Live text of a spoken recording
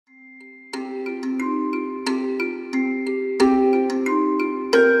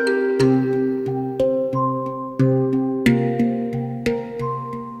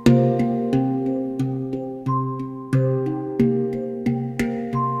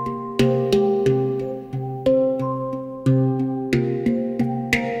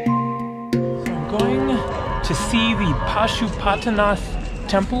see the Pashupatinath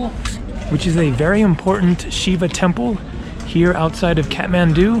temple, which is a very important Shiva temple here outside of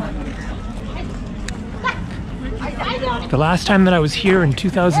Kathmandu. The last time that I was here in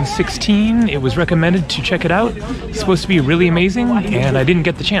 2016, it was recommended to check it out. It's supposed to be really amazing, and I didn't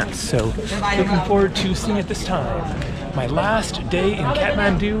get the chance, so looking forward to seeing it this time. My last day in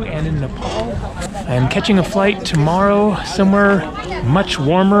Kathmandu and in Nepal. I am catching a flight tomorrow somewhere much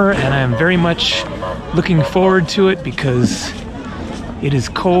warmer, and I am very much looking forward to it because it is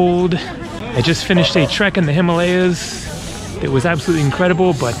cold. I just finished a trek in the Himalayas. It was absolutely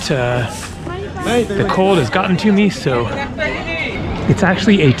incredible, but the cold has gotten to me, so it's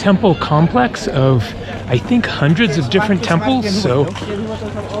actually a temple complex of, I think, hundreds of different temples, so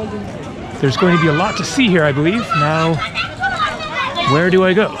there's going to be a lot to see here, I believe. Now, where do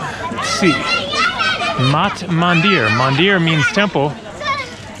I go? Let's see. Mat Mandir. Mandir means temple.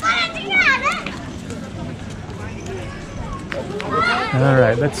 All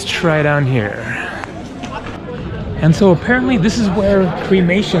right, let's try down here. And so apparently this is where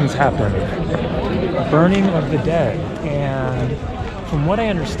cremations happen. Burning of the dead. And from what I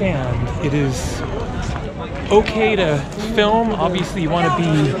understand, it is okay to film. Obviously you want to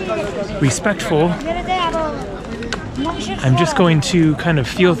be respectful. I'm just going to kind of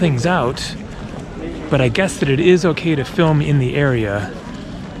feel things out, but I guess that it is okay to film in the area.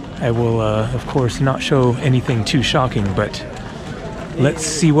 I will of course not show anything too shocking, but let's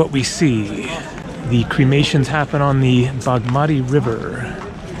see what we see. The cremations happen on the Bagmati River.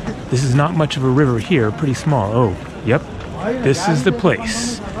 This is not much of a river here, pretty small. Oh, yep, this is the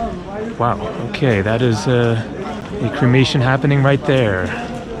place. Wow, okay, that is a cremation happening right there.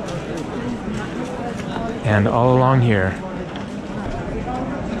 And all along here.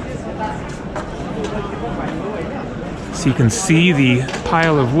 So you can see the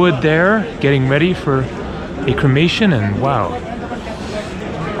pile of wood there, getting ready for a cremation, and wow.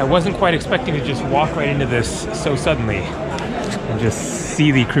 I wasn't quite expecting to just walk right into this so suddenly and just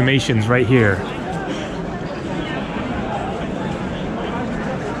see the cremations right here.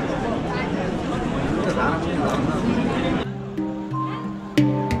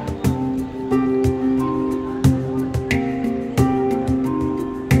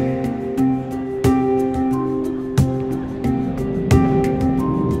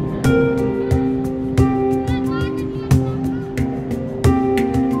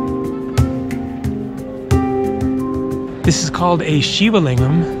 This is called a Shiva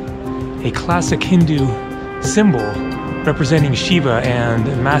Lingam, a classic Hindu symbol representing Shiva and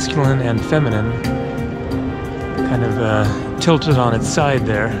masculine and feminine, kind of tilted on its side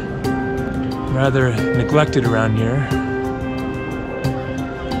there. Rather neglected around here,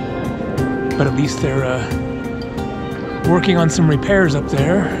 but at least they're working on some repairs up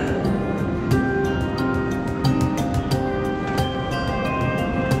there.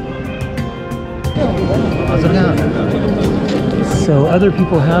 So other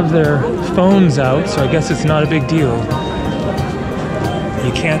people have their phones out, so I guess it's not a big deal.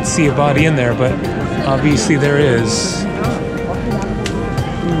 You can't see a body in there, but obviously there is.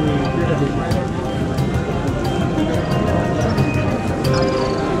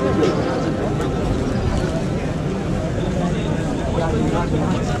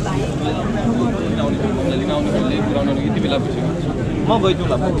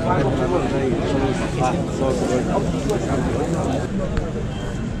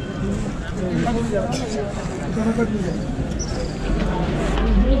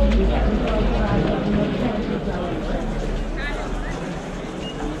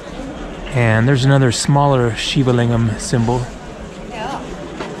 And there's another smaller Shiva Lingam symbol.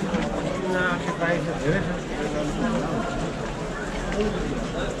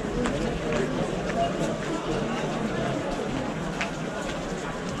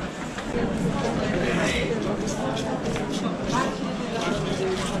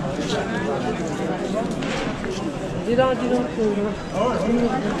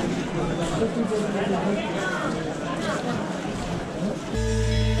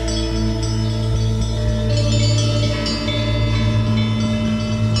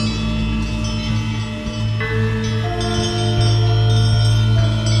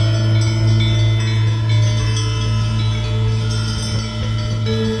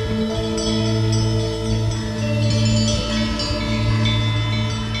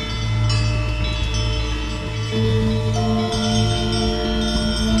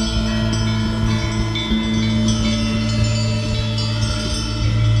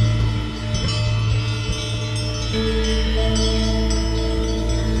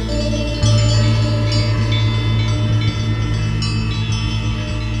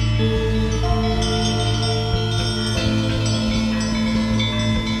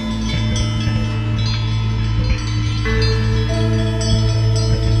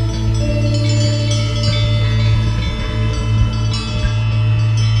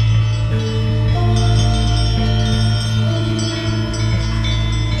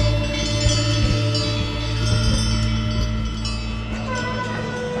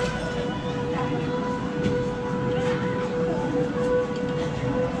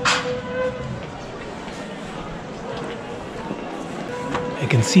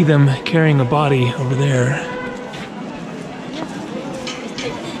 can see them carrying a body over there.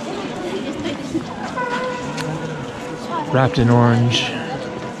 Wrapped in orange.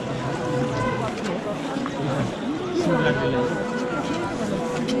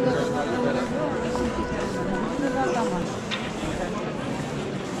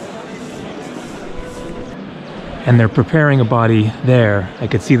 And they're preparing a body there. I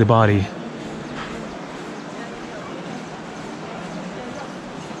could see the body.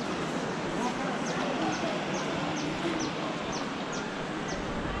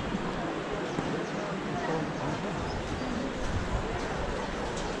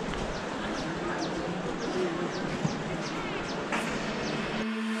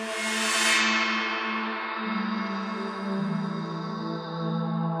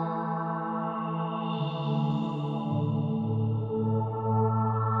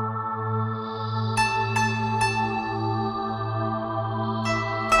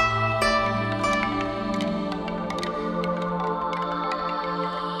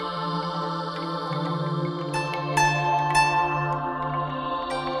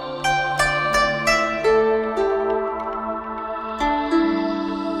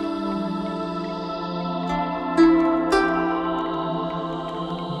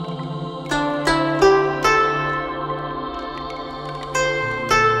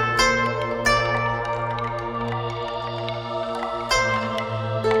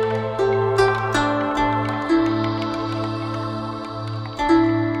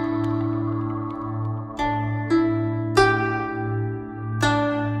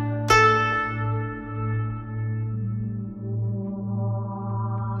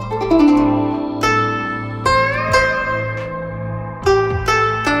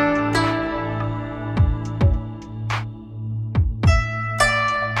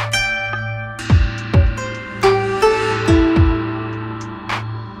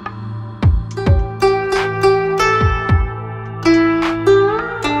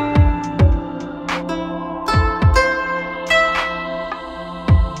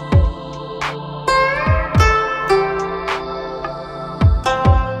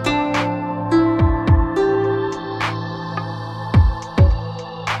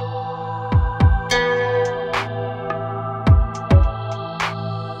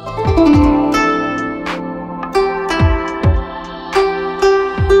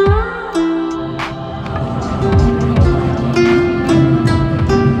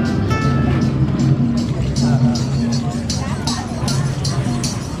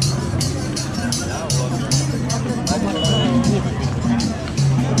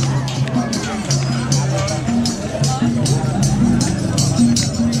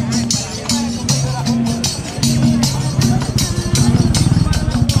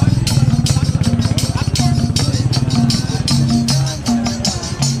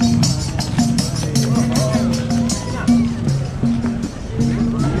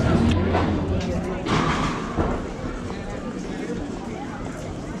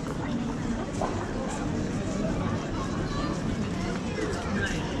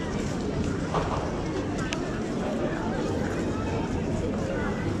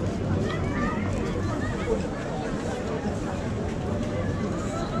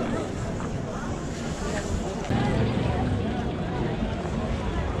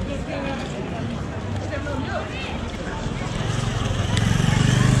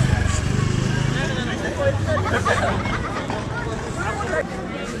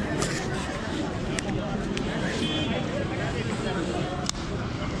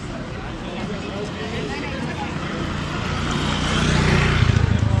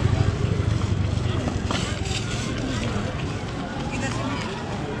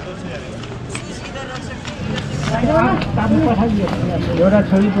 एउटा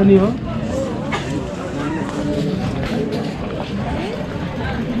छोरी पनि हो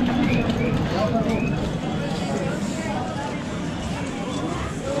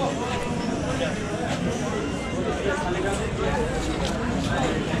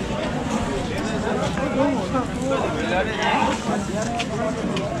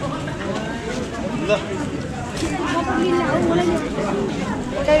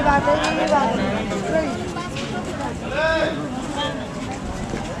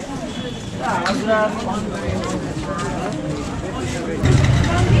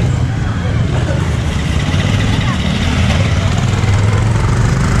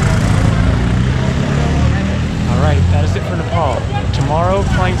Alright, that is it for Nepal. Tomorrow,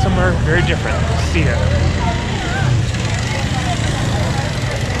 flying somewhere very different. See ya.